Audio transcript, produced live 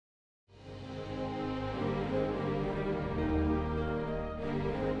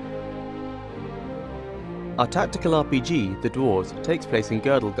Our tactical RPG, The Dwarves, takes place in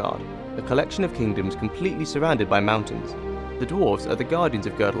Girdlegard, a collection of kingdoms completely surrounded by mountains. The Dwarves are the guardians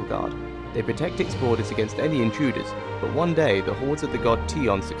of Girdlegard. They protect its borders against any intruders, but one day the hordes of the god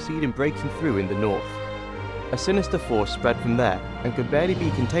Tion succeed in breaking through in the north. A sinister force spread from there, and could barely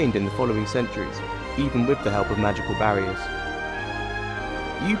be contained in the following centuries, even with the help of magical barriers.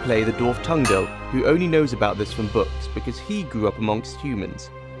 You play the dwarf Tungdil, who only knows about this from books because he grew up amongst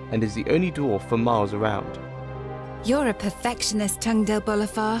humans, and is the only dwarf for miles around. You're a perfectionist, Tungdil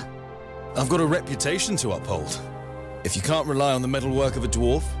Bolafar. I've got a reputation to uphold. If you can't rely on the metalwork of a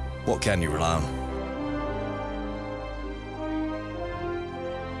dwarf, what can you rely on?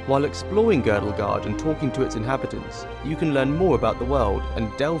 While exploring Girdlegard and talking to its inhabitants, you can learn more about the world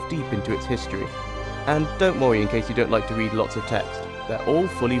and delve deep into its history. And don't worry in case you don't like to read lots of text, they're all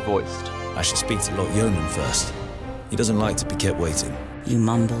fully voiced. I should speak to Lot Yeoman first. He doesn't like to be kept waiting. You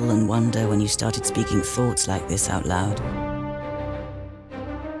mumble and wonder when you started speaking thoughts like this out loud.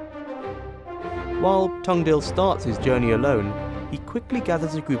 While Tungdil starts his journey alone, he quickly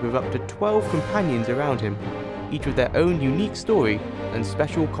gathers a group of up to 12 companions around him, each with their own unique story and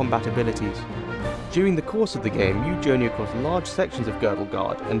special combat abilities. During the course of the game, you journey across large sections of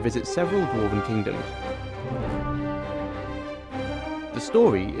Girdlegard and visit several dwarven kingdoms. The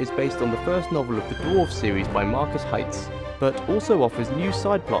story is based on the first novel of the Dwarves series by Marcus Heitz, but also offers new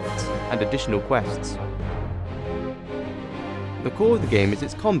side plots and additional quests. The core of the game is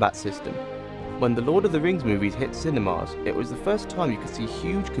its combat system. When the Lord of the Rings movies hit cinemas, it was the first time you could see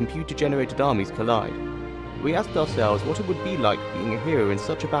huge computer-generated armies collide. We asked ourselves what it would be like being a hero in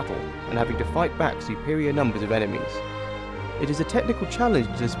such a battle and having to fight back superior numbers of enemies. It is a technical challenge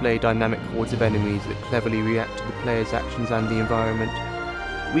to display dynamic hordes of enemies that cleverly react to the player's actions and the environment.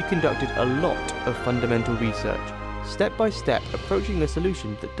 We conducted a lot of fundamental research, step by step approaching a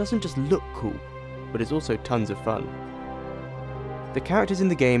solution that doesn't just look cool, but is also tons of fun. The characters in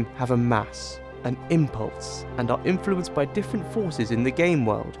the game have a mass, an impulse, and are influenced by different forces in the game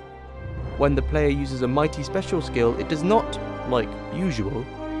world. When the player uses a mighty special skill, it does not, like usual,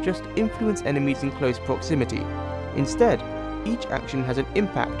 just influence enemies in close proximity. Instead, each action has an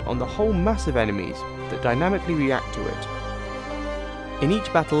impact on the whole mass of enemies that dynamically react to it. In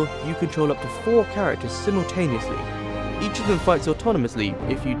each battle, you control up to 4 characters simultaneously. Each of them fights autonomously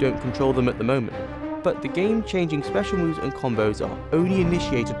if you don't control them at the moment, but the game-changing special moves and combos are only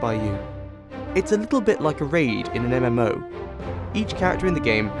initiated by you. It's a little bit like a raid in an MMO. Each character in the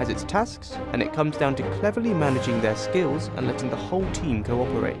game has its tasks, and it comes down to cleverly managing their skills and letting the whole team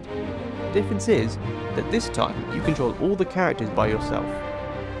cooperate. The difference is that this time you control all the characters by yourself.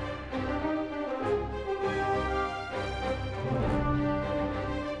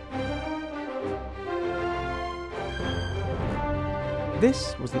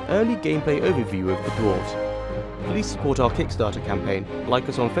 This was an early gameplay overview of the Dwarves. Please support our Kickstarter campaign, like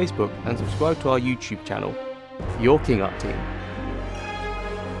us on Facebook and subscribe to our YouTube channel. Your King Art team.